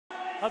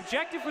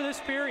Objective for this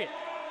period,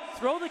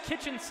 throw the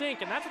kitchen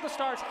sink, and that's what the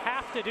Stars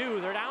have to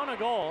do. They're down a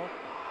goal.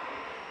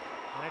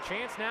 And a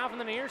chance now from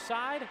the near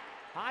side.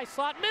 High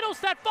slot,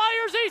 Middlestat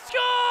fires, he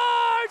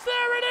scores!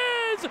 There it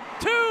is!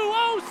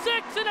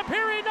 2:06 into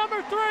period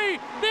number 3.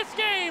 This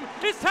game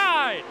is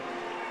tied.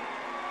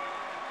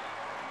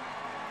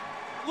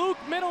 Luke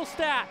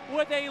Middlestat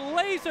with a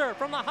laser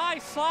from the high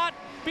slot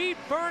beat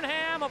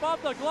Burnham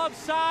above the glove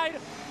side.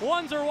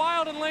 Ones are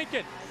wild in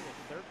Lincoln.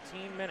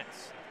 13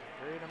 minutes.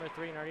 Period number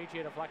 3,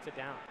 Nardicia deflects it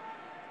down.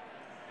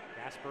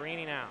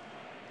 Gasparini now.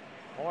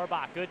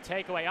 Horbach, good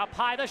takeaway, up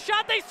high, the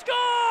shot, they score!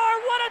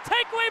 What a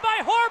takeaway by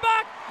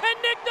Horbach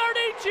and Nick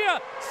Nardicia!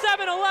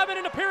 7-11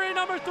 into period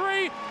number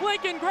 3,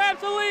 Lincoln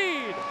grabs the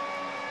lead.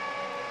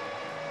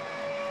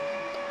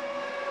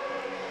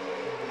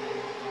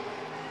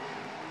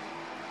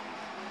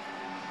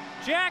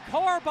 Jack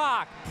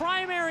Horbach,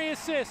 primary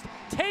assist,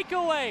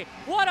 takeaway,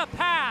 what a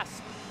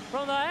pass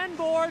from the end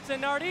boards,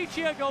 and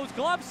Nardicia goes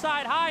glove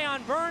side high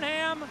on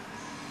Burnham.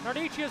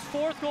 Nardicia's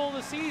 4th goal of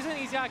the season,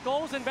 he's got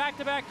goals in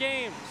back-to-back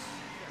games.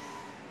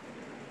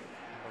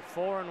 Number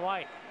 4 in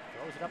white,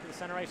 throws it up to the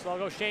center ice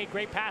logo, shade,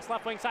 great pass,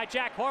 left wing side,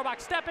 Jack Horbach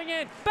stepping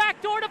in,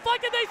 backdoor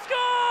deflected, they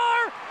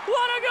score!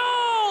 What a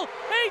goal!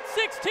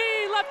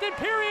 8:16 left in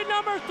period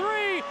number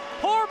 3.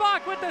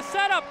 Horbach with the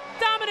setup,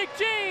 Dominic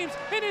James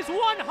in his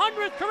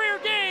 100th career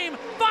game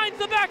finds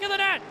the back of the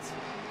net.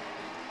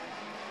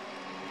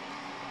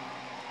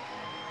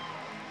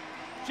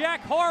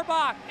 Jack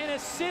Horbach, an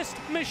assist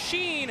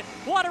machine.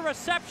 What a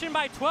reception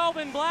by 12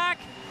 in black.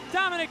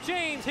 Dominic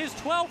James, his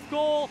 12th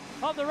goal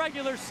of the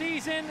regular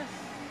season.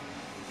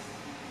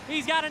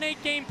 He's got an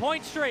 8-game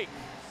point streak.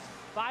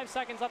 5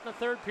 seconds left in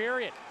the 3rd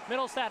period.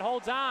 Middlestat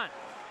holds on.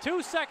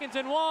 2 seconds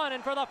and 1,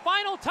 and for the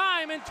final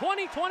time in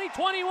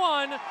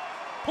 2020-21,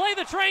 play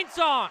the train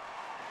song.